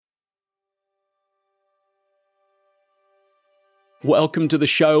Welcome to the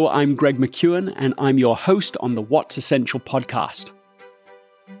show. I'm Greg McEwen, and I'm your host on the What's Essential podcast.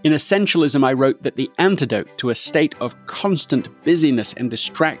 In Essentialism, I wrote that the antidote to a state of constant busyness and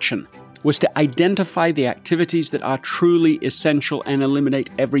distraction was to identify the activities that are truly essential and eliminate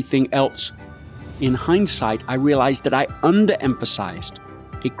everything else. In hindsight, I realized that I underemphasized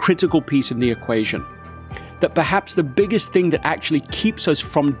a critical piece of the equation, that perhaps the biggest thing that actually keeps us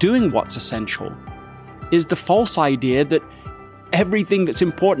from doing what's essential is the false idea that everything that's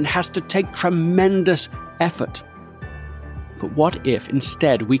important has to take tremendous effort. But what if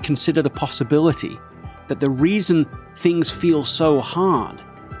instead we consider the possibility that the reason things feel so hard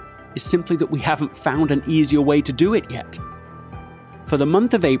is simply that we haven't found an easier way to do it yet? For the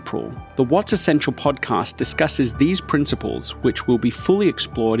month of April, the What's Essential podcast discusses these principles, which will be fully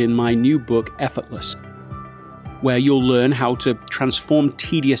explored in my new book, Effortless, where you'll learn how to transform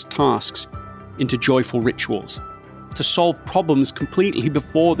tedious tasks into joyful rituals, to solve problems completely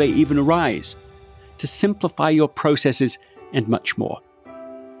before they even arise, to simplify your processes, and much more.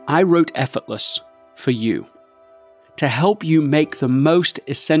 I wrote Effortless for you, to help you make the most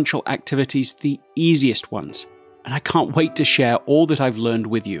essential activities the easiest ones, and I can't wait to share all that I've learned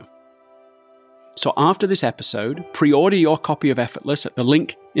with you. So after this episode, pre-order your copy of Effortless at the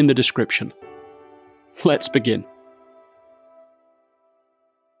link in the description. Let's begin.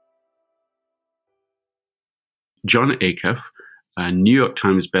 Jon Acuff, a New York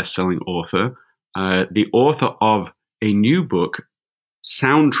Times bestselling author, the author of a new book,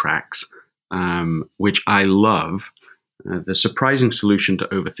 Soundtracks, which I love, The Surprising Solution to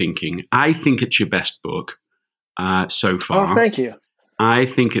Overthinking. I think it's your best book so far. Oh, thank you. I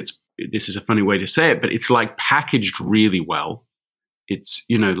think this is a funny way to say it, but it's like packaged really well. It's,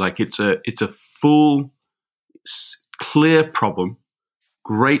 it's a full, clear problem,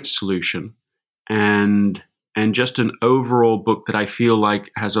 great solution, and just an overall book that I feel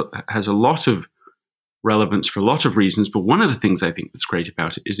like has a lot of relevance for a lot of reasons. But one of the things I think that's great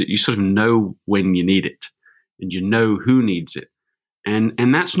about it is that you sort of know when you need it, and you know who needs it.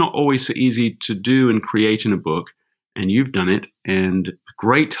 And that's not always so easy to do and create in a book. And you've done it, and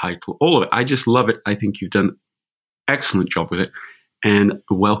great title, all of it. I just love it. I think you've done an excellent job with it. And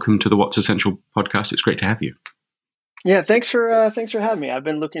welcome to the What's Essential podcast. It's great to have you. Yeah, thanks for having me. I've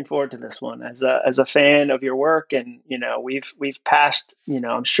been looking forward to this one as a fan of your work, and we've passed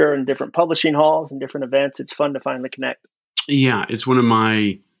I'm sure in different publishing halls and different events. It's fun to finally connect. Yeah, it's one of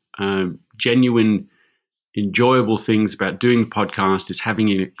my genuine, enjoyable things about doing the podcast is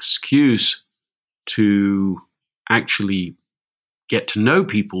having an excuse to actually get to know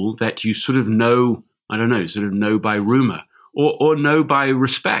people that you sort of know. I don't know, sort of know by rumor or know by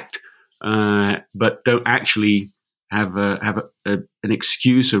respect, but don't actually have an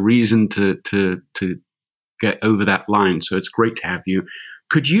excuse, a reason to get over that line. So it's great to have you.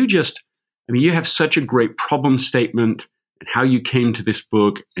 Could you you have such a great problem statement and how you came to this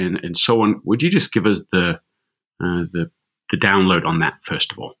book and so on. Would you just give us the download on that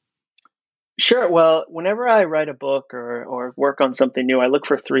first of all? Sure. Well, whenever I write a book or work on something new, I look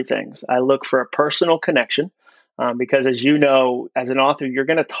for three things. I look for a personal connection. Because as you know, as an author, you're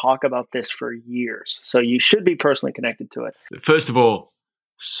going to talk about this for years. So you should be personally connected to it. First of all,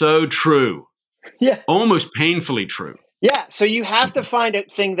 so true. Yeah. Almost painfully true. Yeah. So you have to find a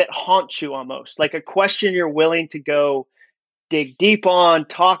thing that haunts you almost, like a question you're willing to go dig deep on,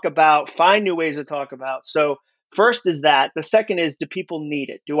 talk about, find new ways to talk about. So first is that. The second is, do people need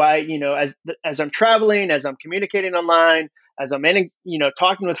it? Do I, as I'm traveling, as I'm communicating online, as I'm in,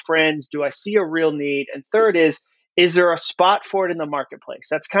 talking with friends, do I see a real need? And third is there a spot for it in the marketplace?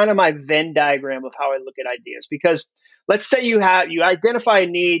 That's kind of my Venn diagram of how I look at ideas. Because let's say you identify a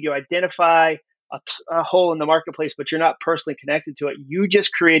need, you identify a hole in the marketplace, but you're not personally connected to it. You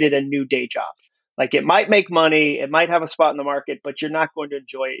just created a new day job. Like, it might make money, it might have a spot in the market, but you're not going to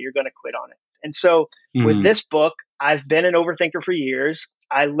enjoy it. You're going to quit on it. And so with this book, I've been an overthinker for years.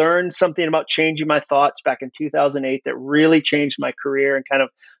 I learned something about changing my thoughts back in 2008 that really changed my career and kind of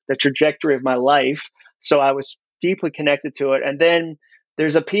the trajectory of my life. So I was deeply connected to it. And then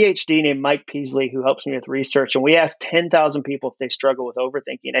there's a PhD named Mike Peasley who helps me with research. And we asked 10,000 people if they struggle with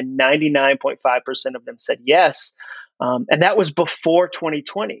overthinking, and 99.5% of them said yes. And that was before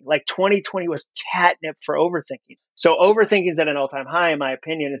 2020. Like, 2020 was catnip for overthinking. So overthinking is at an all-time high, in my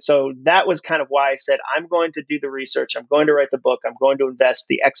opinion. And so that was kind of why I said, I'm going to do the research. I'm going to write the book. I'm going to invest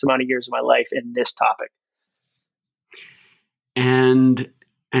the X amount of years of my life in this topic. And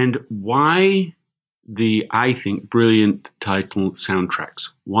why the, I think, brilliant title, Soundtracks?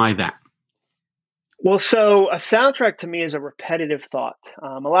 Why that? Well, so a soundtrack to me is a repetitive thought.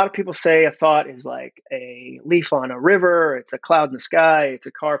 A lot of people say a thought is like a leaf on a river, it's a cloud in the sky, it's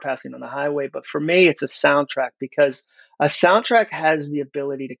a car passing on the highway. But for me, it's a soundtrack because a soundtrack has the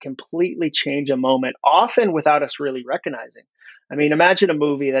ability to completely change a moment, often without us really recognizing. I mean, imagine a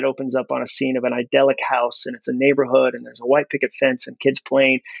movie that opens up on a scene of an idyllic house and it's a neighborhood and there's a white picket fence and kids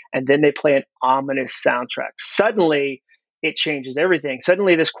playing, and then they play an ominous soundtrack. Suddenly, it changes everything.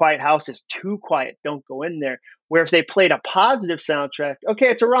 Suddenly, this quiet house is too quiet. Don't go in there. Where if they played a positive soundtrack, okay,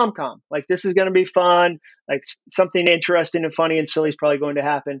 it's a rom com. Like this is going to be fun. Like something interesting and funny and silly is probably going to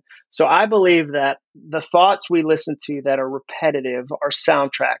happen. So I believe that the thoughts we listen to that are repetitive are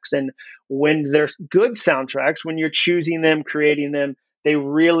soundtracks. And when they're good soundtracks, when you're choosing them, creating them, they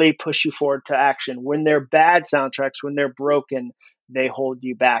really push you forward to action. When they're bad soundtracks, when they're broken, they hold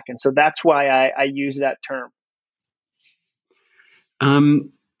you back. And so that's why I use that term.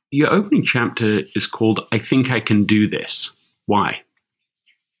 Your opening chapter is called "I Think I Can Do This." Why?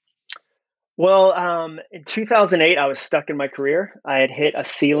 Well, in 2008, I was stuck in my career. I had hit a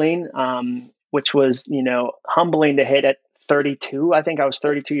ceiling, which was, humbling to hit at 32. I think I was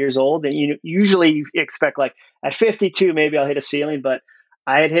 32 years old. And usually you expect like at 52, maybe I'll hit a ceiling, but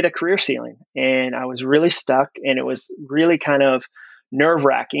I had hit a career ceiling and I was really stuck. And it was really kind of nerve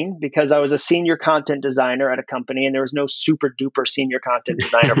wracking because I was a senior content designer at a company and there was no super duper senior content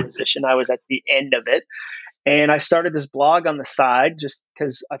designer position. I was at the end of it. And I started this blog on the side just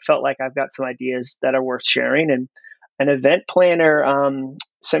because I felt like I've got some ideas that are worth sharing. And an event planner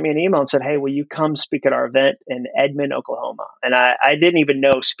sent me an email and said, "Hey, will you come speak at our event in Edmond, Oklahoma?" And I didn't even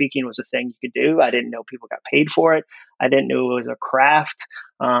know speaking was a thing you could do. I didn't know people got paid for it. I didn't know it was a craft.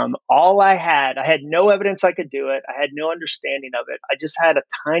 I had no evidence I could do it. I had no understanding of it. I just had a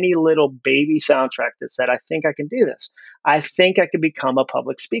tiny little baby soundtrack that said, "I think I can do this. I think I could become a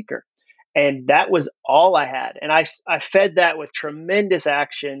public speaker." And that was all I had. And I fed that with tremendous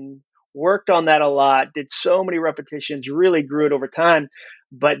action, worked on that a lot, did so many repetitions, really grew it over time.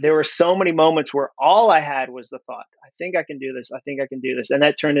 But there were so many moments where all I had was the thought, "I think I can do this. I think I can do this." And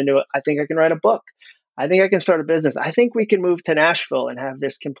that turned into, "I think I can write a book. I think I can start a business. I think we can move to Nashville and have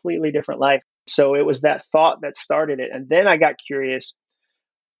this completely different life." So it was that thought that started it. And then I got curious,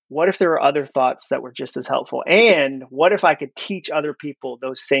 what if there were other thoughts that were just as helpful? And what if I could teach other people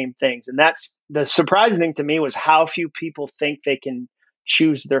those same things? And that's the surprising thing to me was how few people think they can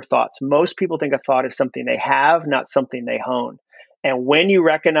choose their thoughts. Most people think a thought is something they have, not something they hone. And when you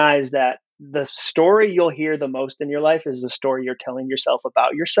recognize that the story you'll hear the most in your life is the story you're telling yourself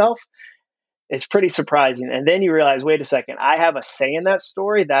about yourself, it's pretty surprising. And then you realize, wait a second, I have a say in that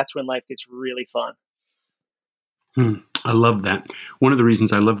story. That's when life gets really fun. I love that. One of the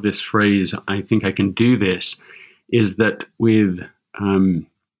reasons I love this phrase, "I think I can do this," is that with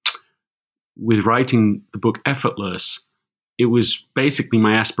writing the book Effortless, it was basically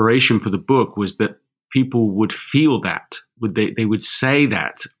my aspiration for the book was that people would feel that, they would say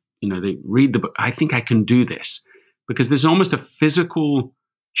that, they read the book, "I think I can do this," because there's almost a physical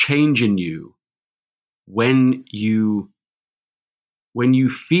change in you when you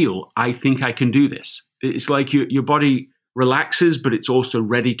feel, "I think I can do this." It's like your body relaxes, but it's also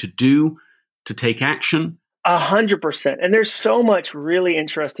ready to take action. 100%. And there's so much really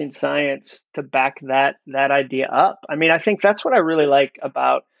interesting science to back that idea up. I mean, I think that's what I really like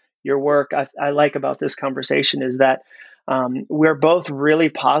about your work. I like about this conversation is that we're both really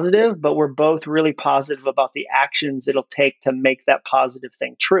positive, but we're both really positive about the actions it'll take to make that positive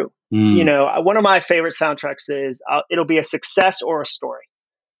thing true. One of my favorite soundtracks is it'll be a success or a story.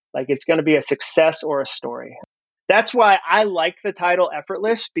 Like it's going to be a success or a story. That's why I like the title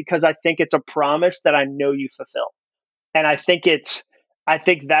Effortless, because I think it's a promise that I know you fulfill. And I think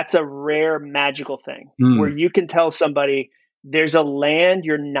that's a rare magical thing where you can tell somebody there's a land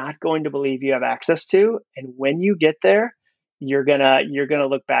you're not going to believe you have access to. And when you get there, you're gonna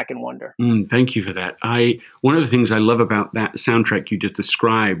look back and wonder. Thank you for that. One of the things I love about that soundtrack you just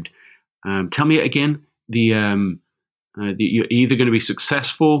described, tell me again, you're either going to be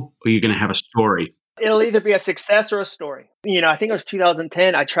successful or you're going to have a story. It'll either be a success or a story. I think it was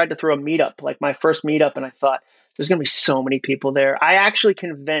 2010. I tried to throw a meetup, like my first meetup, and I thought there's going to be so many people there. I actually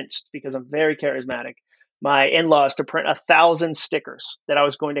convinced, because I'm very charismatic, my in-laws to print 1,000 stickers that I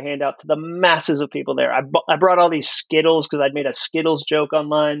was going to hand out to the masses of people there. I brought all these Skittles because I'd made a Skittles joke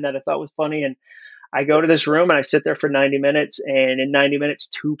online that I thought was funny. And I go to this room and I sit there for 90 minutes, and in 90 minutes,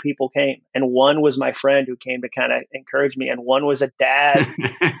 2 people came. And one was my friend who came to kind of encourage me. And one was a dad.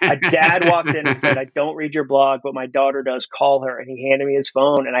 A dad walked in and said, I don't read your blog, but my daughter does. Call her. And he handed me his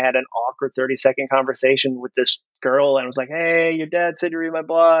phone. And I had an awkward 30-second conversation with this girl. And I was like, hey, your dad said you read my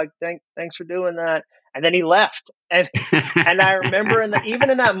blog. Thanks for doing that. And then he left. And I remember even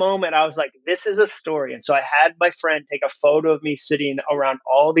in that moment, I was like, this is a story. And so I had my friend take a photo of me sitting around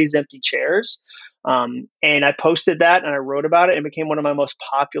all these empty chairs. And I posted that and I wrote about it, and it became one of my most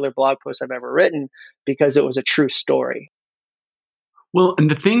popular blog posts I've ever written because it was a true story. Well,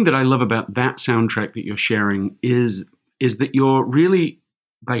 and the thing that I love about that soundtrack that you're sharing is that you're really,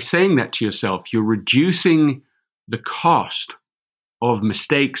 by saying that to yourself, you're reducing the cost of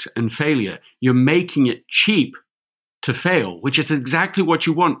mistakes and failure. You're making it cheap to fail, which is exactly what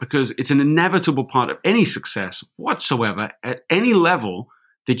you want, because it's an inevitable part of any success whatsoever at any level,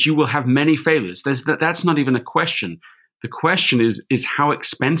 that you will have many failures. That's not even a question. The question is how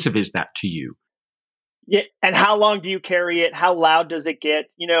expensive is that to you? Yeah, and how long do you carry it? How loud does it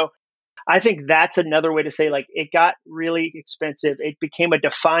get? I think that's another way to say, like, it got really expensive. It became a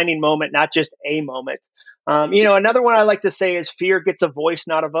defining moment, not just a moment. Another one I like to say is fear gets a voice,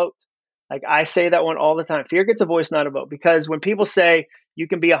 not a vote. Like, I say that one all the time. Fear gets a voice, not a vote. Because when people say you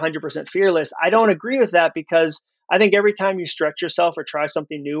can be 100% fearless, I don't agree with that, because I think every time you stretch yourself or try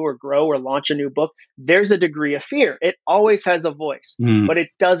something new or grow or launch a new book, there's a degree of fear. It always has a voice, but it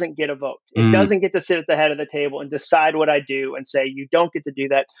doesn't get a vote. It doesn't get to sit at the head of the table and decide what I do and say, you don't get to do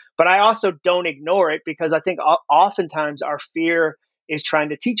that. But I also don't ignore it, because I think oftentimes our fear is trying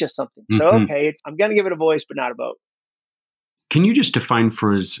to teach us something. So, okay, I'm going to give it a voice, but not a vote. Can you just define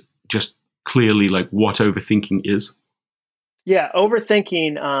for us just clearly, like, what overthinking is? Yeah,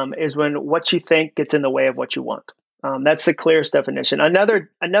 overthinking is when what you think gets in the way of what you want. That's the clearest definition. Another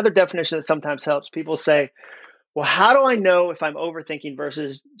definition that sometimes helps, people say, well, how do I know if I'm overthinking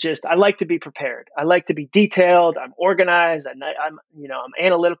versus just, I like to be prepared. I like to be detailed. I'm organized. I'm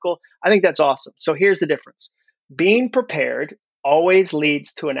analytical. I think that's awesome. So here's the difference. Being prepared always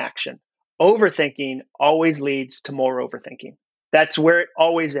leads to an action. Overthinking always leads to more overthinking. That's where it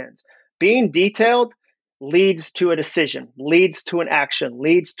always ends. Being detailed leads to a decision, leads to an action,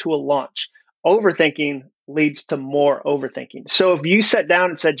 leads to a launch. Overthinking leads to more overthinking. So if you sat down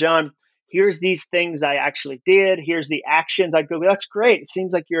and said, John, here's these things I actually did, here's the actions, I'd go, that's great. It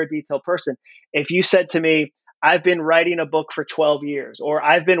seems like you're a detailed person. If you said to me, I've been writing a book for 12 years, or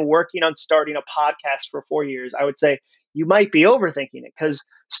I've been working on starting a podcast for 4 years, I would say you might be overthinking it, because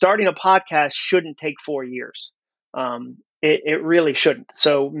starting a podcast shouldn't take 4 years. It really shouldn't.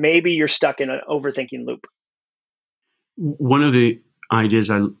 So maybe you're stuck in an overthinking loop. One of the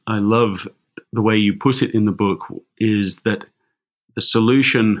ideas I love the way you put it in the book is that the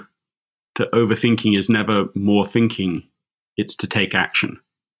solution to overthinking is never more thinking, it's to take action.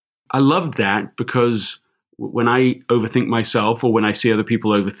 I love that, because when I overthink myself, or when I see other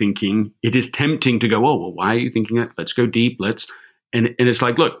people overthinking, it is tempting to go, oh, well, why are you thinking that? Let's go deep. And it's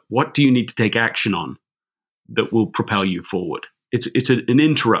like, look, what do you need to take action on that will propel you forward? It's an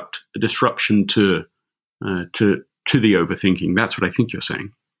interrupt, a disruption to the overthinking. That's what I think you're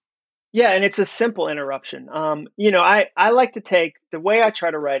saying. Yeah, and it's a simple interruption. I like to take, the way I try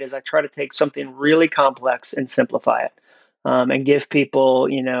to write is I try to take something really complex and simplify it, and give people,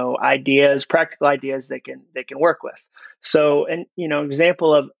 ideas, practical ideas they can work with. So, and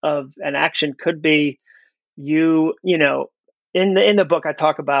example of an action could be in the book I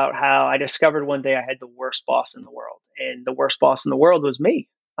talk about how I discovered one day I had the worst boss in the world, and the worst boss in the world was me.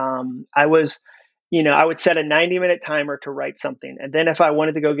 I would set a 90-minute timer to write something. And then if I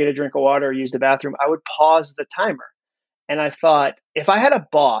wanted to go get a drink of water or use the bathroom, I would pause the timer. And I thought, if I had a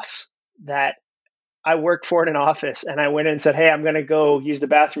boss that I worked for in an office and I went in and said, hey, I'm going to go use the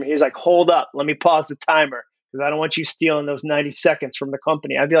bathroom, he's like, hold up, let me pause the timer, because I don't want you stealing those 90 seconds from the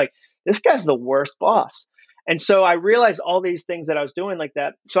company. I'd be like, this guy's the worst boss. And so I realized all these things that I was doing like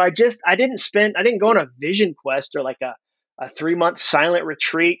that. So I didn't go on a vision quest or like a 3-month silent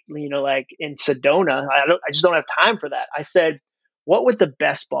retreat, like in Sedona. I just don't have time for that. I said, what would the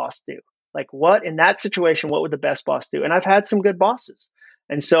best boss do? Like, what in that situation, what would the best boss do? And I've had some good bosses.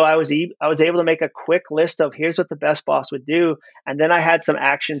 And so I was able to make a quick list of here's what the best boss would do. And then I had some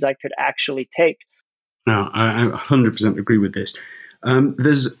actions I could actually take. No, I 100% agree with this.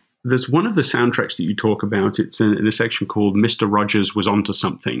 There's one of the soundtracks that you talk about. It's in a section called Mr. Rogers Was Onto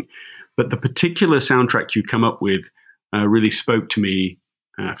Something. But the particular soundtrack you come up with really spoke to me.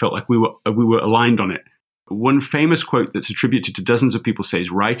 I felt like we were aligned on it. One famous quote that's attributed to dozens of people says,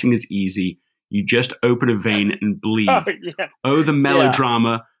 writing is easy. You just open a vein and bleed. Oh, the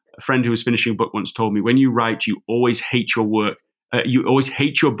melodrama A friend who was finishing a book once told me, when you write, you always hate your work. You always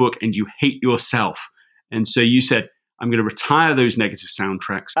hate your book and you hate yourself. And so you said, I'm going to retire those negative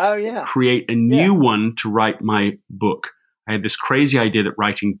soundtracks, Oh, yeah. create a Yeah. new one to write my book. I had this crazy idea that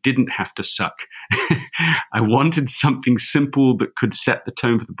writing didn't have to suck. I wanted something simple that could set the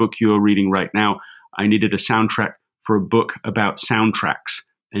tone for the book you're reading right now. I needed a soundtrack for a book about soundtracks.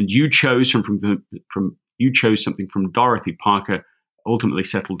 And you chose you chose something from Dorothy Parker, ultimately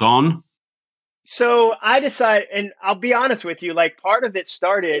settled on. So I decided, and I'll be honest with you, like part of it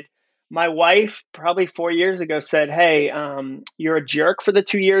started, my wife probably 4 years ago said, hey, you're a jerk for the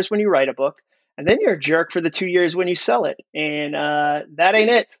 2 years when you write a book, and then you're a jerk for the 2 years when you sell it. And that ain't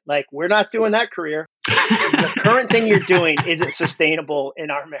it. Like, we're not doing that career. The current thing you're doing isn't sustainable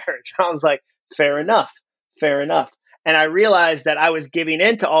in our marriage. I was like, fair enough. And I realized that I was giving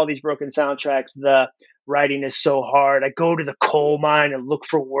in to all these broken soundtracks. The writing is so hard. I go to the coal mine and look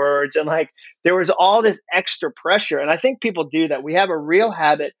for words. And like, there was all this extra pressure. And I think people do that. We have a real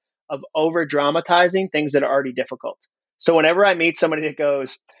habit of over dramatizing things that are already difficult. So whenever I meet somebody that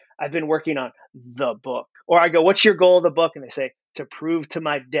goes, I've been working on the book, or I go, what's your goal of the book? And they say, to prove to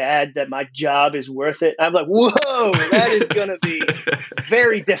my dad that my job is worth it. I'm like, whoa, that is going to be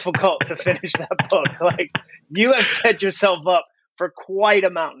very difficult to finish that book. Like, you have set yourself up for quite a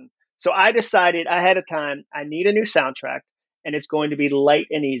mountain. So I decided ahead of time, I need a new soundtrack, and it's going to be light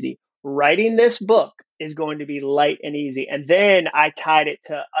and easy. Writing this book is going to be light and easy. And then I tied it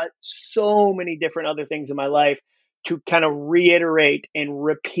to so many different other things in my life to kind of reiterate and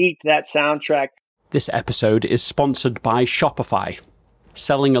repeat that soundtrack. This episode is sponsored by Shopify.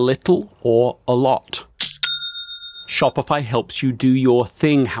 Selling a little or a lot? Shopify helps you do your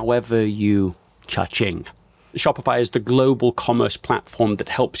thing however you cha-ching. Shopify is the global commerce platform that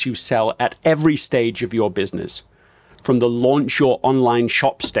helps you sell at every stage of your business. From the launch your online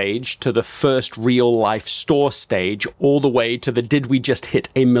shop stage to the first real life store stage, all the way to the did we just hit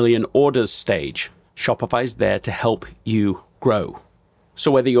 1 million orders stage. Shopify's there to help you grow.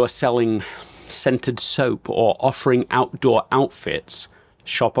 So whether you're selling scented soap or offering outdoor outfits,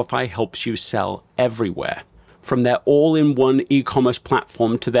 Shopify helps you sell everywhere. From their all-in-one e-commerce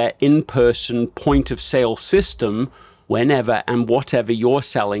platform to their in-person point-of-sale system, whenever and whatever you're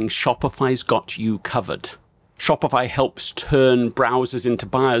selling, Shopify's got you covered. Shopify helps turn browsers into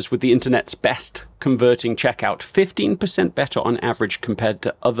buyers with the internet's best converting checkout, 15% better on average compared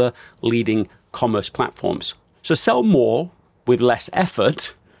to other leading commerce platforms. So sell more with less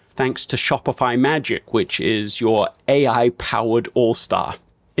effort thanks to Shopify Magic, which is your AI-powered all-star.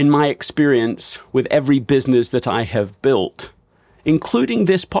 In my experience with every business that I have built, including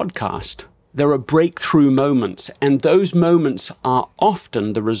this podcast, there are breakthrough moments, and those moments are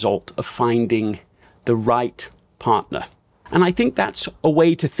often the result of finding the right partner. And I think that's a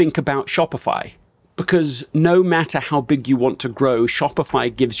way to think about Shopify, because no matter how big you want to grow,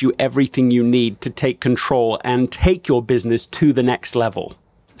 Shopify gives you everything you need to take control and take your business to the next level.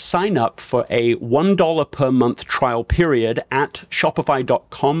 Sign up for a $1 per month trial period at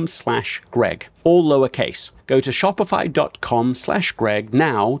shopify.com/Greg, all lowercase. Go to shopify.com/Greg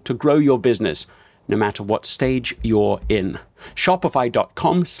now to grow your business, no matter what stage you're in.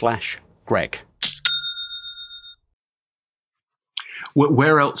 Shopify.com/Greg.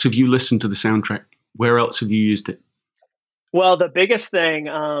 Where else have you listened to the soundtrack? Where else have you used it? Well, the biggest thing,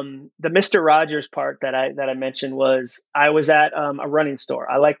 the Mr. Rogers part that I mentioned was I was at a running store.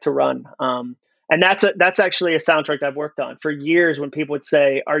 I like to run, and that's actually a soundtrack I've worked on for years. When people would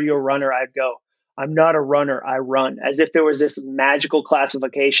say, "Are you a runner?" I'd go, "I'm not a runner. I run," as if there was this magical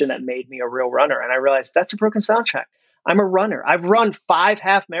classification that made me a real runner. And I realized that's a broken soundtrack. I'm a runner. I've run 5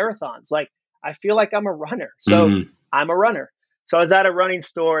 half marathons. Like, I feel like I'm a runner, so I'm a runner. So I was at a running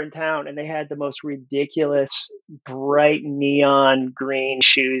store in town, and they had the most ridiculous, bright neon green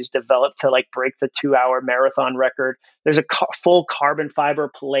shoes developed to like break the 2-hour marathon record. There's a full carbon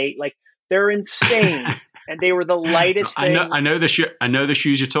fiber plate. Like, they're insane. And they were the lightest thing. I know the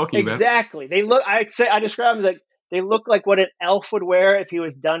shoes you're talking about. Exactly. They look, I describe them like, they look like what an elf would wear if he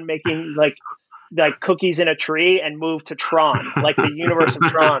was done making like cookies in a tree and moved to Tron, like the universe of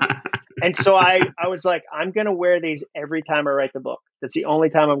Tron. And so I was like, I'm going to wear these every time I write the book. That's the only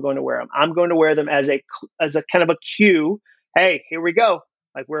time I'm going to wear them. I'm going to wear them as a kind of a cue. Hey, here we go.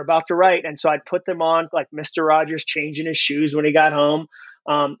 Like, we're about to write. And so I'd put them on, like Mr. Rogers changing his shoes when he got home.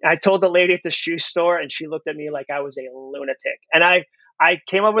 I told the lady at the shoe store, and she looked at me like I was a lunatic. And I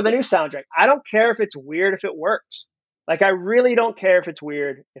came up with a new soundtrack. I don't care if it's weird if it works. Like, I really don't care if it's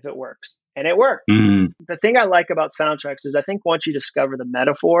weird if it works. And it worked. The thing I like about soundtracks is I think once you discover the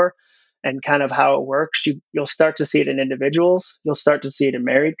metaphor, and kind of how it works, you'll start to see it in individuals. You'll start to see it in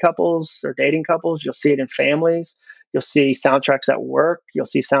married couples or dating couples. You'll see it in families. You'll see soundtracks at work. You'll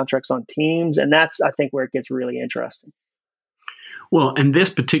see soundtracks on teams. And that's, I think, where it gets really interesting. Well, and this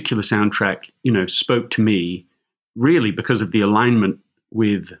particular soundtrack, spoke to me really because of the alignment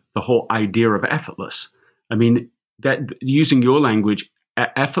with the whole idea of effortless. I mean, that using your language,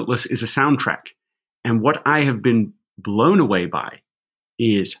 effortless is a soundtrack. And what I have been blown away by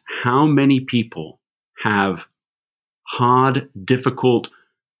is how many people have hard, difficult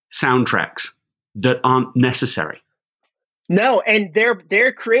soundtracks that aren't necessary. No, and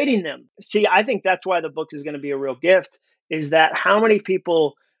they're creating them. See, I think that's why the book is going to be a real gift, is that how many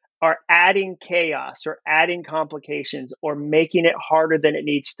people are adding chaos or adding complications or making it harder than it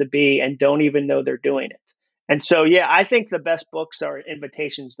needs to be and don't even know they're doing it. And so, yeah, I think the best books are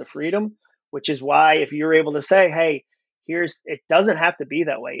invitations to freedom, which is why if you're able to say, hey, it doesn't have to be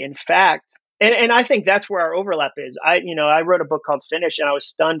that way. In fact, and I think that's where our overlap is. I wrote a book called Finish, and I was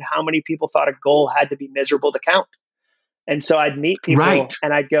stunned how many people thought a goal had to be miserable to count. And so I'd meet people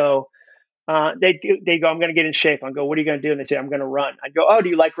and I'd go, they'd go, I'm going to get in shape. I'd go, what are you going to do? And they'd say, I'm going to run. I'd go, oh, do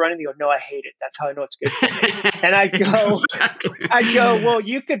you like running? They go, no, I hate it. That's how I know it's good for me. And I'd go, well,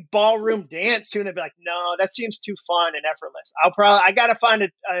 you could ballroom dance too. And they'd be like, no, that seems too fun and effortless. I got to find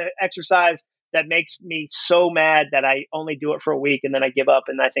an exercise that makes me so mad that I only do it for a week and then I give up.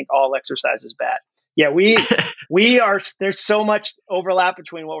 And I think all exercise is bad. Yeah, there's so much overlap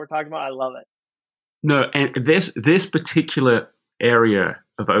between what we're talking about. I love it. No, and this particular area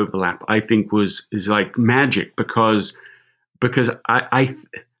of overlap, I think, is like magic because I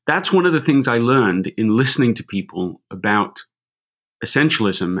that's one of the things I learned in listening to people about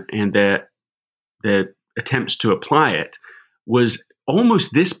essentialism and their attempts to apply it was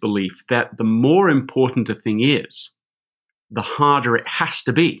almost this belief that the more important a thing is, the harder it has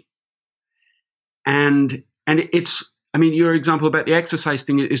to be. And it's, I mean, your example about the exercise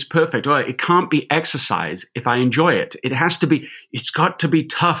thing is perfect. Oh, it can't be exercise if I enjoy it. It's got to be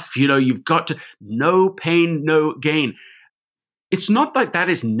tough. You've got to, no pain, no gain. It's not like that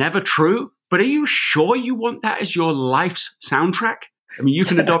is never true, but are you sure you want that as your life's soundtrack? I mean, you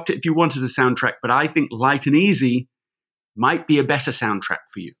can adopt it if you want as a soundtrack, but I think light and easy might be a better soundtrack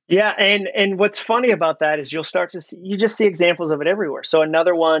for you. Yeah. And what's funny about that is you just see examples of it everywhere. So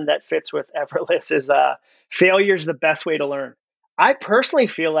another one that fits with effortless is failure is the best way to learn. I personally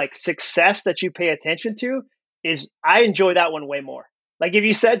feel like success that you pay attention to I enjoy that one way more. Like if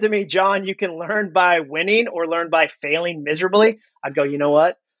you said to me, John, you can learn by winning or learn by failing miserably, I'd go, you know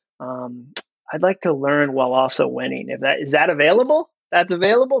what? I'd like to learn while also winning. Is that available? That's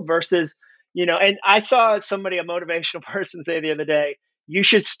available versus, and I saw a motivational person say the other day, you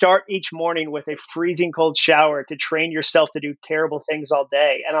should start each morning with a freezing cold shower to train yourself to do terrible things all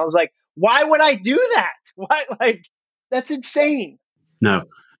day. And I was like, why would I do that? Why? That's insane. No,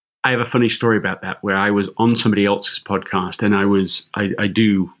 I have a funny story about that where I was on somebody else's podcast and I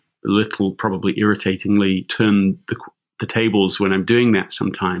do a little, probably irritatingly, turn the tables when I'm doing that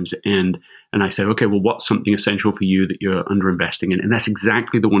sometimes. And I said, okay, well, what's something essential for you that you're underinvesting in? And that's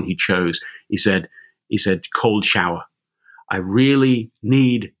exactly the one he chose. He said, cold shower. I really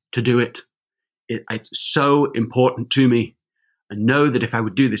need to do it. It's so important to me. I know that if I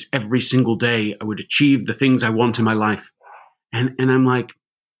would do this every single day, I would achieve the things I want in my life. And I'm like,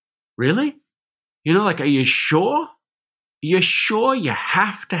 really? Are you sure? You're sure you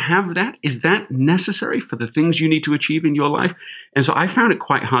have to have that? Is that necessary for the things you need to achieve in your life? And so I found it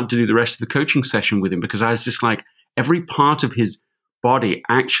quite hard to do the rest of the coaching session with him because I was just like, every part of his body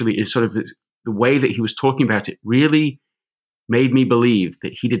actually is sort of the way that he was talking about it really made me believe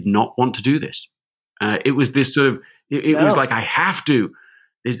that he did not want to do this. It was this sort of, it was like, I have to.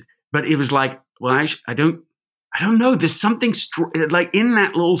 But it was like, well, I don't know. There's something like in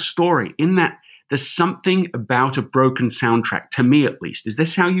that little story, there's something about a broken soundtrack, to me at least. Is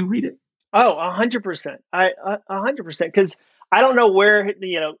this how you read it? Oh, 100%. 100%. Because I don't know where,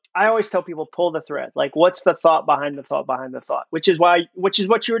 I always tell people, pull the thread. Like, what's the thought behind the thought behind the thought? Which is what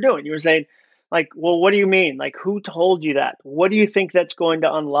you were doing. You were saying, like, well, what do you mean? Like, who told you that? What do you think that's going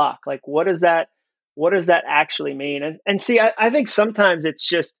to unlock? Like, what does that actually mean? And see, I think sometimes it's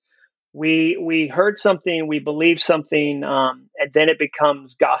just, we heard something, we believe something, and then it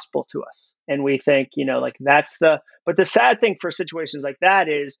becomes gospel to us. And we think, but the sad thing for situations like that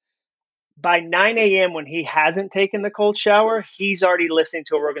is by 9 a.m. when he hasn't taken the cold shower, he's already listening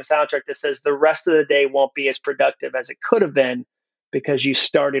to a broken soundtrack that says the rest of the day won't be as productive as it could have been because you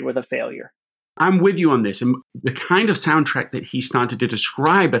started with a failure. I'm with you on this. And the kind of soundtrack that he started to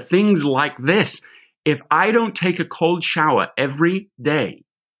describe are things like this. If I don't take a cold shower every day,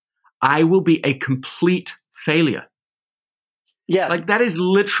 I will be a complete failure. Yeah. Like that is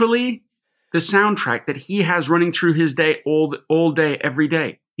literally the soundtrack that he has running through his day all day, every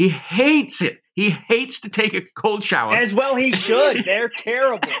day. He hates it. He hates to take a cold shower. As well he should. They're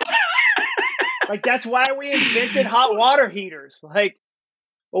terrible. Like, that's why we invented hot water heaters. Like,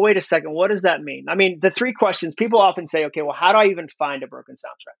 well, wait a second. What does that mean? I mean, the three questions, people often say, okay, well, how do I even find a broken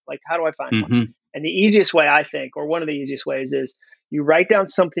soundtrack? Like, how do I find one? And the easiest way, I think, or one of the easiest ways, is you write down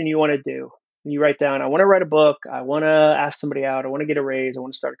something you want to do. You write down, I want to write a book. I want to ask somebody out. I want to get a raise. I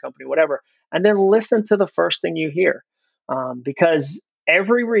want to start a company, whatever. And then listen to the first thing you hear, because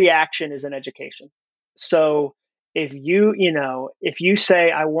every reaction is an education. So if you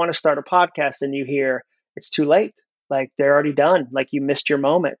say, I want to start a podcast, and you hear it's too late, like they're already done, like you missed your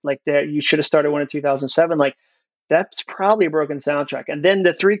moment, like you should have started one in 2007, like that's probably a broken soundtrack. And then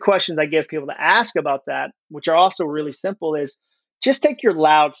the three questions I give people to ask about that, which are also really simple, is just take your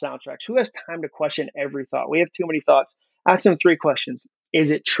loud soundtracks. Who has time to question every thought? We have too many thoughts. Ask them three questions.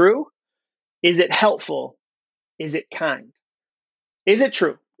 Is it true? Is it helpful? Is it kind? Is it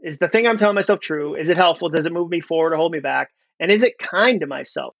true? Is the thing I'm telling myself true? Is it helpful? Does it move me forward or hold me back? And is it kind to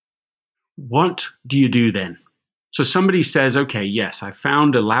myself? What do you do then? So somebody says, okay, yes, I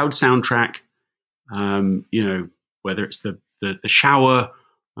found a loud soundtrack, whether it's the shower,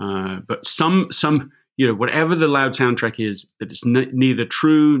 but some, whatever the loud soundtrack is, that it's neither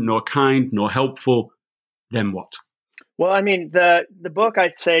true nor kind nor helpful, then what? Well, I mean, the book,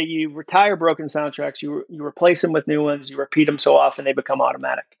 I'd say you retire broken soundtracks, you replace them with new ones, you repeat them so often they become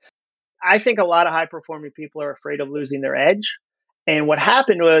automatic. I think a lot of high-performing people are afraid of losing their edge. And what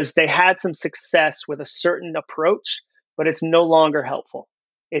happened was they had some success with a certain approach, but it's no longer helpful.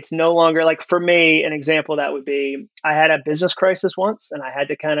 It's no longer, like, for me, an example that would be, I had a business crisis once, and I had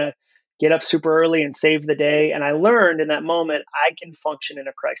to kind of get up super early and save the day. And I learned in that moment, I can function in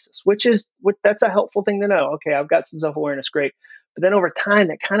a crisis, that's a helpful thing to know. Okay, I've got some self-awareness, great. But then over time,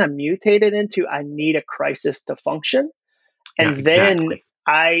 that kind of mutated into, I need a crisis to function. And exactly.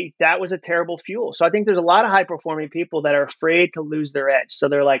 then that was a terrible fuel. So I think there's a lot of high performing people that are afraid to lose their edge. So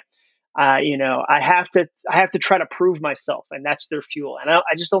they're like, I have to try to prove myself, and that's their fuel. And I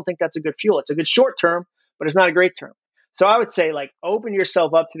just don't think that's a good fuel. It's a good short term, but it's not a great term. So I would say, like, open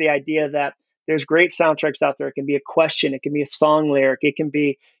yourself up to the idea that there's great soundtracks out there. It can be a question, it can be a song lyric, it can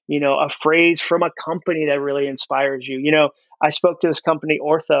be, a phrase from a company that really inspires you. I spoke to this company,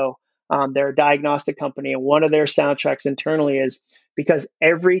 Ortho. They're a diagnostic company, and one of their soundtracks internally is, because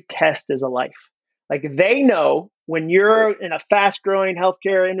every test is a life. Like, they know when you're in a fast-growing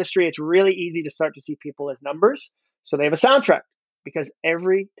healthcare industry, it's really easy to start to see people as numbers. So they have a soundtrack, because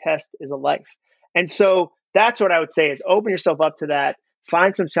every test is a life. And so that's what I would say, is open yourself up to that.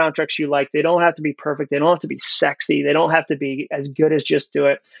 Find some soundtracks you like. They don't have to be perfect. They don't have to be sexy. They don't have to be as good as Just Do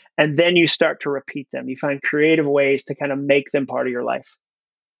It. And then you start to repeat them. You find creative ways to kind of make them part of your life.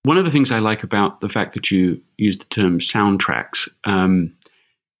 One of the things I like about the fact that you use the term soundtracks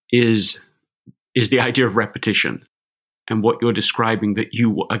is the idea of repetition, and what you're describing, that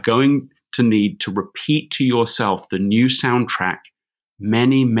you are going to need to repeat to yourself the new soundtrack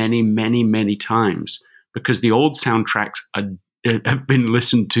many, many, many, many times, because the old soundtracks have been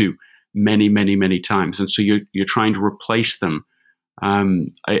listened to many, many, many times. And so you're trying to replace them.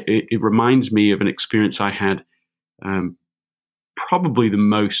 It reminds me of an experience I had, probably the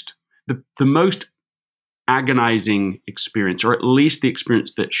most agonizing experience, or at least the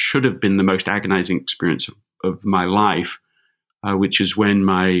experience that should have been the most agonizing experience of my life, which is when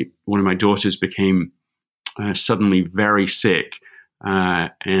one of my daughters became suddenly very sick,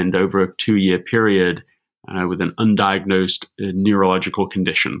 and over a 2-year period with an undiagnosed neurological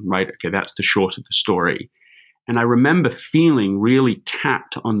condition, right? Okay, that's the short of the story. And I remember feeling really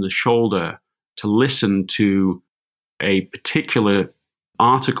tapped on the shoulder to listen to a particular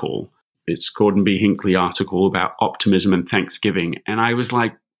article. It's Gordon B. Hinckley article about optimism and Thanksgiving. And I was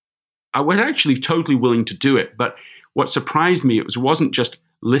like, I was actually totally willing to do it. But what surprised me, it wasn't just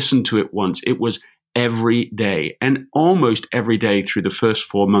listen to it once, it was every day, and almost every day through the first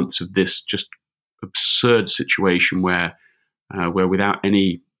 4 months of this just absurd situation where without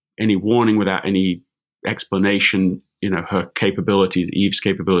any warning, without any explanation, her capabilities, Eve's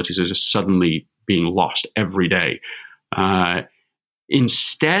capabilities, are just suddenly being lost every day.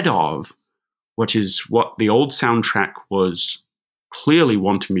 Instead of what the old soundtrack was clearly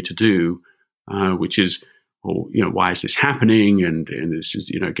wanting me to do, which is, why is this happening? And this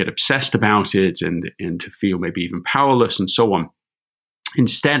is, get obsessed about it and to feel maybe even powerless and so on.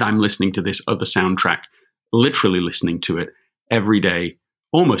 Instead, I'm listening to this other soundtrack, literally listening to it every day,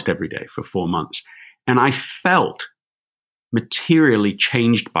 almost every day for 4 months. And I felt materially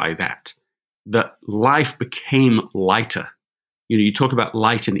changed by that, that life became lighter. You talk about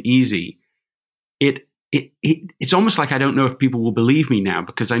light and easy. It's almost like I don't know if people will believe me now,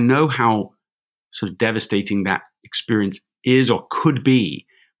 because I know how sort of devastating that experience is or could be.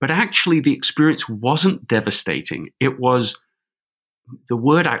 But actually, the experience wasn't devastating. It was, the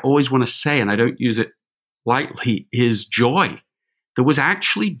word I always want to say, and I don't use it lightly, is joy. There was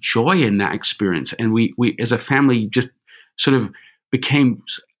actually joy in that experience. And we as a family just sort of became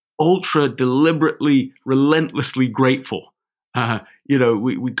ultra deliberately, relentlessly grateful.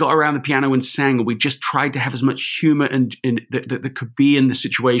 We got around the piano and sang, and we just tried to have as much humor and that could be in the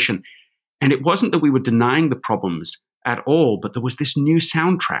situation. And it wasn't that we were denying the problems at all, but there was this new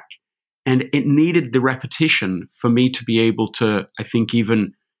soundtrack, and it needed the repetition for me to be able to, I think,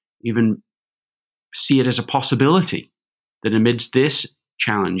 even see it as a possibility that amidst this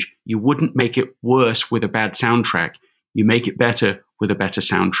challenge, you wouldn't make it worse with a bad soundtrack. You make it better with a better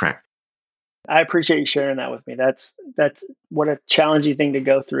soundtrack. I appreciate you sharing that with me. That's what a challenging thing to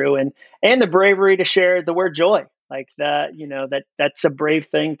go through, and the bravery to share the word joy. Like that, that's a brave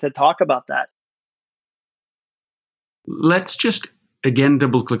thing to talk about that. Let's just again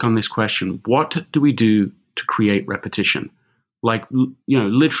double click on this question. What do we do to create repetition? Like,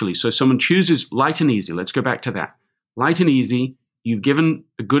 literally. So someone chooses light and easy. Let's go back to that. Light and easy. You've given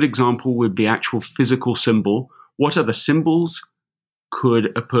a good example with the actual physical symbol. What other symbols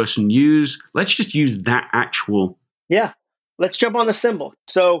could a person use? Let's just use that actual. Yeah. Let's jump on the symbol.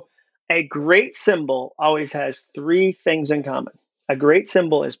 So a great symbol always has three things in common. A great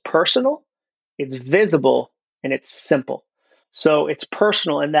symbol is personal, it's visible, and it's simple. So it's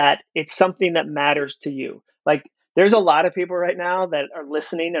personal in that it's something that matters to you. Like, there's a lot of people right now that are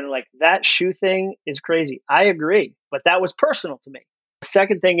listening and are like, that shoe thing is crazy. I agree, but that was personal to me. The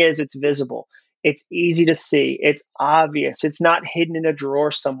second thing is it's visible. It's easy to see. It's obvious. It's not hidden in a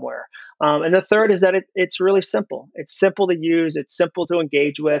drawer somewhere. And the third is that it's really simple. It's simple to use. It's simple to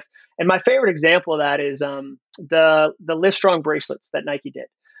engage with. And my favorite example of that is the Livestrong bracelets that Nike did.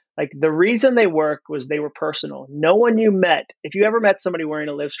 Like, the reason they work was they were personal. No one you met, if you ever met somebody wearing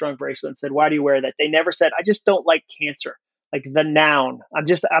a Livestrong bracelet and said, "Why do you wear that?" They never said, "I just don't like cancer." Like the noun.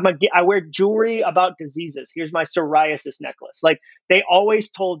 I wear jewelry about diseases. Here's my psoriasis necklace. Like, they always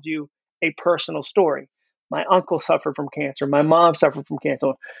told you a personal story. My uncle suffered from cancer. My mom suffered from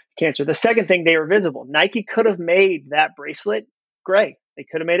cancer. The second thing, they were visible. Nike could have made that bracelet gray. They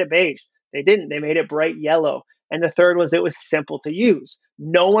could have made it beige. They didn't. They made it bright yellow. And the third was it was simple to use.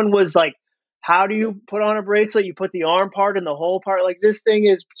 No one was like, how do you put on a bracelet? You put the arm part and the whole part. Like, this thing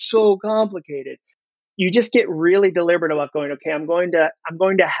is so complicated. You just get really deliberate about going, okay, I'm going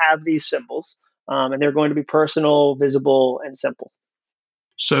to have these symbols, and they're going to be personal, visible, and simple.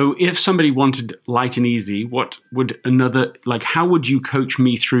 So if somebody wanted light and easy, how would you coach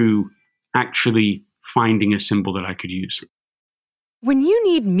me through actually finding a symbol that I could use? When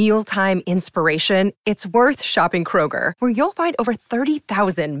you need mealtime inspiration, it's worth shopping Kroger, where you'll find over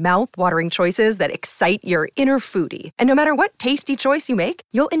 30,000 mouth-watering choices that excite your inner foodie. And no matter what tasty choice you make,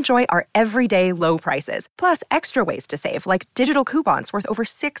 you'll enjoy our everyday low prices, plus extra ways to save, like digital coupons worth over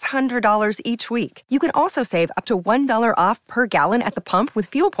 $600 each week. You can also save up to $1 off per gallon at the pump with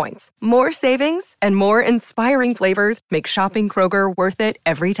fuel points. More savings and more inspiring flavors make shopping Kroger worth it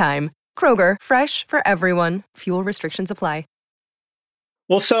every time. Kroger, fresh for everyone. Fuel restrictions apply.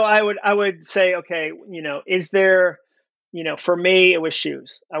 Well, so I would say, okay, is there, for me, it was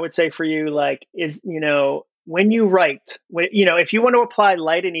shoes. I would say for you, like, when you write, if you want to apply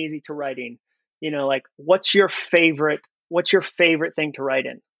light and easy to writing, like, what's your favorite thing to write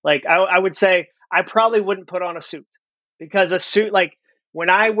in? Like, I would say I probably wouldn't put on a suit, because a suit, like, when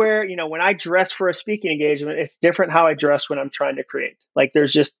I dress for a speaking engagement, it's different how I dress when I'm trying to create. Like,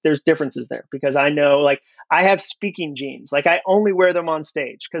 there's differences there, because I know, like, I have speaking jeans. Like, I only wear them on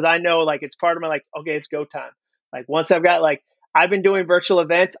stage because I know, like, it's part of my, like, okay, it's go time. Like, once I've been doing virtual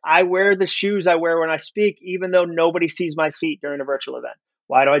events, I wear the shoes I wear when I speak, even though nobody sees my feet during a virtual event.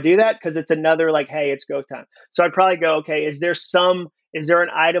 Why do I do that? Because it's another, like, hey, it's go time. So I'd probably go, okay, is there an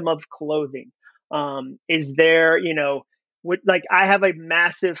item of clothing? Is there, I have a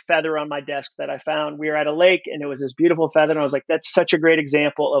massive feather on my desk that I found. We were at a lake and it was this beautiful feather. And I was like, that's such a great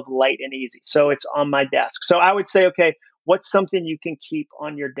example of light and easy. So it's on my desk. So I would say, okay, what's something you can keep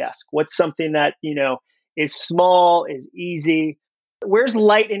on your desk? What's something that, is small, is easy? Where's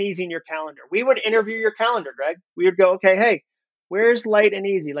light and easy in your calendar? We would interview your calendar, Greg. We would go, okay, hey, where's light and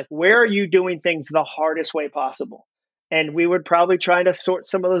easy? Like, where are you doing things the hardest way possible? And we would probably try to sort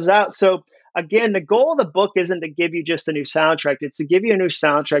some of those out. So again, the goal of the book isn't to give you just a new soundtrack. It's to give you a new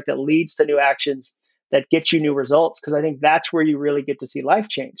soundtrack that leads to new actions that gets you new results, because I think that's where you really get to see life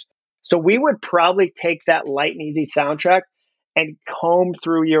change. So we would probably take that light and easy soundtrack and comb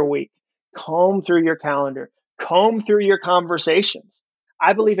through your week, comb through your calendar, comb through your conversations.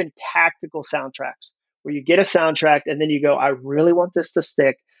 I believe in tactical soundtracks where you get a soundtrack and then you go, I really want this to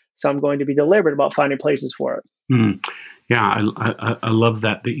stick, so I'm going to be deliberate about finding places for it. Yeah, I love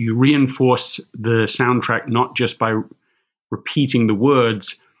that you reinforce the soundtrack not just by repeating the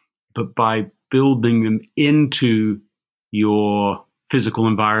words, but by building them into your physical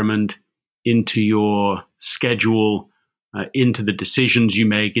environment, into your schedule, into the decisions you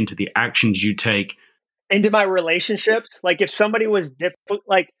make, into the actions you take. Into my relationships. Like if somebody was difficult,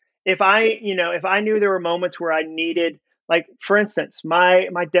 like if I knew there were moments where I needed, like for instance, my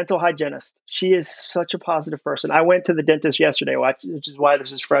dental hygienist, she is such a positive person. I went to the dentist yesterday, which is why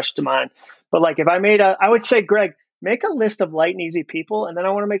this is fresh to mind. But like if I would say, Greg, make a list of light and easy people, and then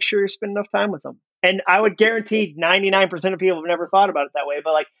I want to make sure you spend enough time with them. And I would guarantee 99% of people have never thought about it that way.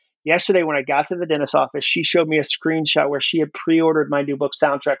 But like yesterday when I got to the dentist's office, she showed me a screenshot where she had pre-ordered my new book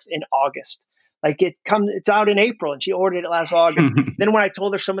Soundtracks in August. Like it's out in April, and she ordered it last August. Then when I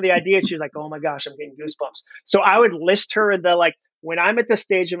told her some of the ideas, she was like, oh my gosh, I'm getting goosebumps. So I would list her in the, like, when I'm at the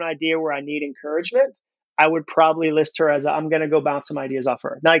stage of an idea where I need encouragement, I would probably list her as I'm going to go bounce some ideas off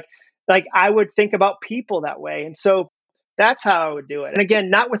her. Like I would think about people that way. And so that's how I would do it. And again,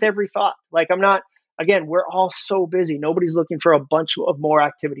 not with every thought. Like we're all so busy. Nobody's looking for a bunch of more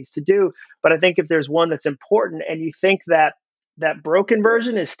activities to do. But I think if there's one that's important and you think that broken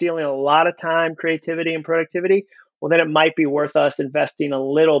version is stealing a lot of time, creativity, and productivity, well, then it might be worth us investing a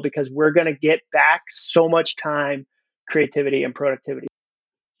little, because we're going to get back so much time, creativity, and productivity.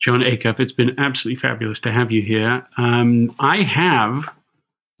 John Acuff, it's been absolutely fabulous to have you here. I have,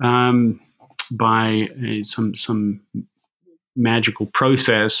 by some magical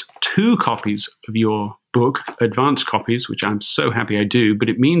process, 2 copies of your book, advanced copies, which I'm so happy I do, but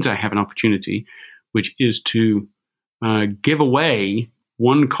it means I have an opportunity, which is to give away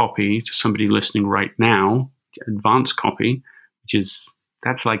 1 copy to somebody listening right now, advanced copy,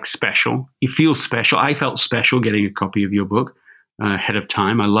 that's like special. It feels special. I felt special getting a copy of your book ahead of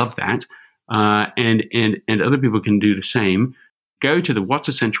time. I love that. And other people can do the same. Go to the What's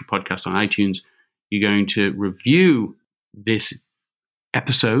Essential podcast on iTunes. You're going to review this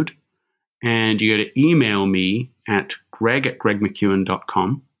episode, and you go to email me at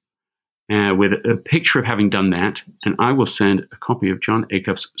greg@gregmckeown.com. With a picture of having done that, and I will send a copy of John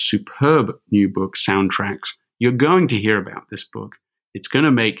Acuff's superb new book, Soundtracks. You're going to hear about this book. It's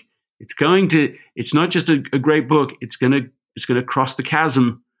not just a great book. It's going to cross the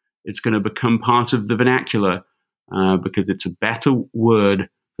chasm. It's going to become part of the vernacular because it's a better word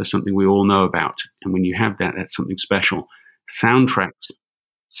for something we all know about. And when you have that, that's something special. Soundtracks.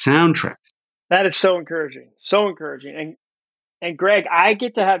 That is so encouraging. So encouraging. And Greg, I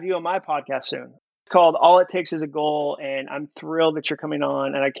get to have you on my podcast soon. It's called All It Takes Is a Goal, and I'm thrilled that you're coming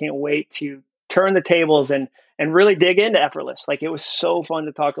on, and I can't wait to turn the tables and really dig into effortless. Like, it was so fun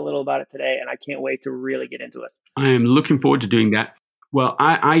to talk a little about it today, and I can't wait to really get into it. I am looking forward to doing that. Well,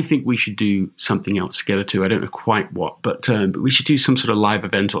 I think we should do something else together too. I don't know quite what, but we should do some sort of live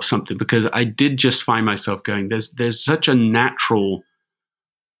event or something, because I did just find myself going, there's such a natural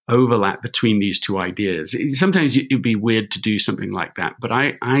overlap between these 2 ideas. Sometimes it'd be weird to do something like that, but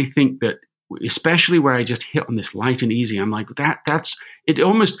I think that, especially where I just hit on this light and easy, I'm like, that's it.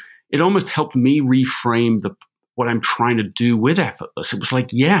 Almost helped me reframe what I'm trying to do with effortless. It was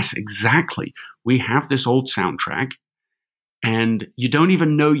like, yes, exactly. We have this old soundtrack, and you don't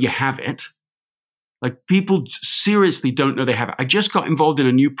even know you have it. Like, people seriously don't know they have it. I just got involved in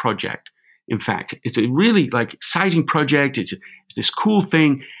a new project. In fact, it's a really exciting project. It's this cool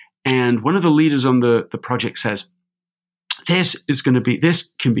thing. And one of the leaders on the project says, this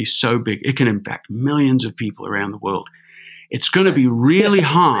can be so big. It can impact millions of people around the world. It's going to be really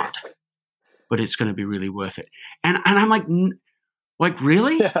hard, but it's going to be really worth it. And I'm like,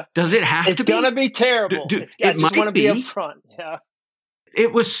 really? Yeah. Does it have to be? It's going to be terrible. I just want to be upfront. Yeah.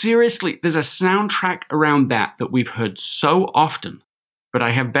 It was seriously, there's a soundtrack around that we've heard so often, but I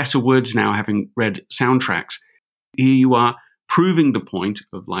have better words now having read Soundtracks. Here you are, proving the point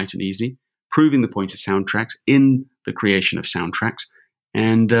of light and easy, proving the point of soundtracks in the creation of soundtracks.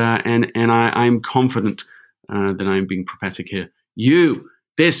 And I'm confident that I'm being prophetic here.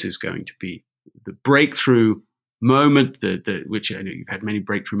 This is going to be the breakthrough moment, which I know you've had many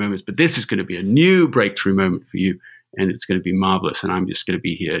breakthrough moments, but this is going to be a new breakthrough moment for you, and it's going to be marvelous. And I'm just going to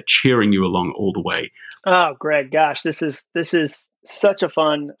be here cheering you along all the way. Oh, Greg, gosh, this is such a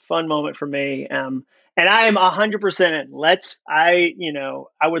fun moment for me. And I am 100% in.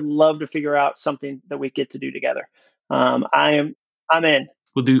 I would love to figure out something that we get to do together. I'm in.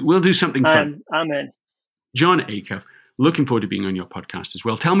 We'll do something fun. I'm in. Jon Acuff, looking forward to being on your podcast as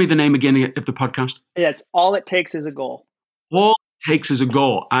well. Tell me the name again of the podcast. Yeah, it's All It Takes Is a Goal. All It Takes Is a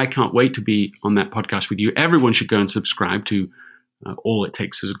Goal. I can't wait to be on that podcast with you. Everyone should go and subscribe to All It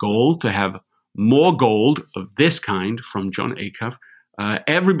Takes Is a Goal to have more gold of this kind from Jon Acuff.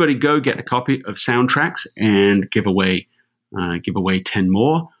 Everybody go get a copy of Soundtracks and give away 10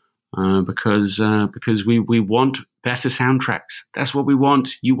 more because we want better soundtracks. That's what we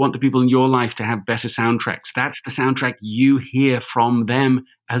want. You want the people in your life to have better soundtracks. That's the soundtrack you hear from them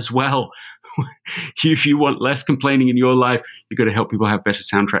as well. If you want less complaining in your life, you've got to help people have better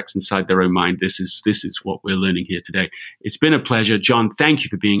soundtracks inside their own mind. This is what we're learning here today. It's been a pleasure. Jon, thank you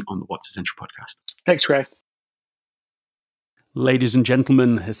for being on the What's Essential podcast. Thanks, Greg. Ladies and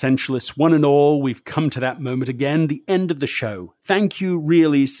gentlemen, Essentialists, one and all, we've come to that moment again, the end of the show. Thank you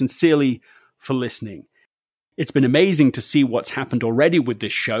really sincerely for listening. It's been amazing to see what's happened already with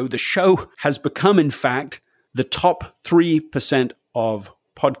this show. The show has become, in fact, the top 3% of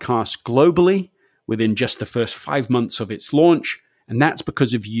podcasts globally within just the first 5 months of its launch. And that's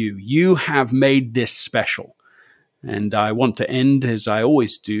because of you. You have made this special. And I want to end, as I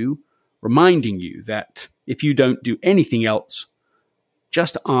always do, reminding you that if you don't do anything else,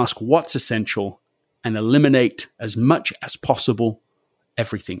 just ask what's essential and eliminate as much as possible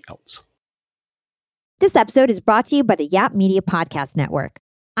everything else. This episode is brought to you by the Yap Media Podcast Network.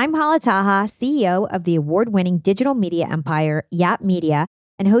 I'm Hala Taha, CEO of the award-winning digital media empire, Yap Media,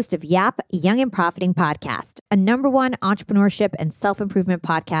 and host of Yap Young and Profiting Podcast, a #1 entrepreneurship and self-improvement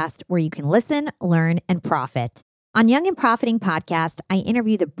podcast where you can listen, learn, and profit. On Young and Profiting Podcast, I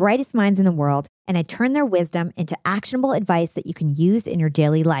interview the brightest minds in the world, and I turn their wisdom into actionable advice that you can use in your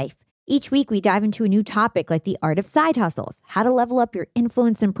daily life. Each week, we dive into a new topic like the art of side hustles, how to level up your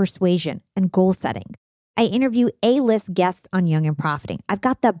influence and persuasion, and goal setting. I interview A-list guests on Young and Profiting. I've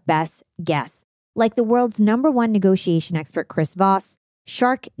got the best guests, like the world's #1 negotiation expert, Chris Voss,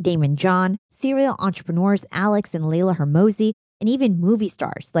 Shark Damon John, serial entrepreneurs Alex and Layla Hermosi, and even movie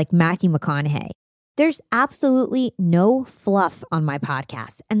stars like Matthew McConaughey. There's absolutely no fluff on my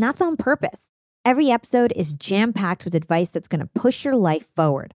podcast, and that's on purpose. Every episode is jam-packed with advice that's going to push your life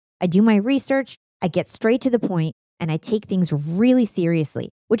forward. I do my research, I get straight to the point, and I take things really seriously,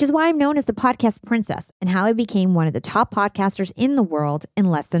 which is why I'm known as the podcast princess and how I became one of the top podcasters in the world in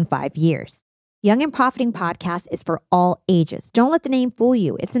less than 5 years. Young and Profiting Podcast is for all ages. Don't let the name fool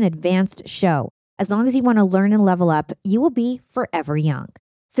you. It's an advanced show. As long as you want to learn and level up, you will be forever young.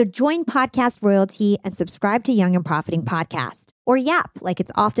 So join Podcast Royalty and subscribe to Young and Profiting Podcast, or YAP, like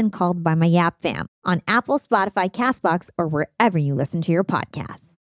it's often called by my YAP fam, on Apple, Spotify, CastBox, or wherever you listen to your podcasts.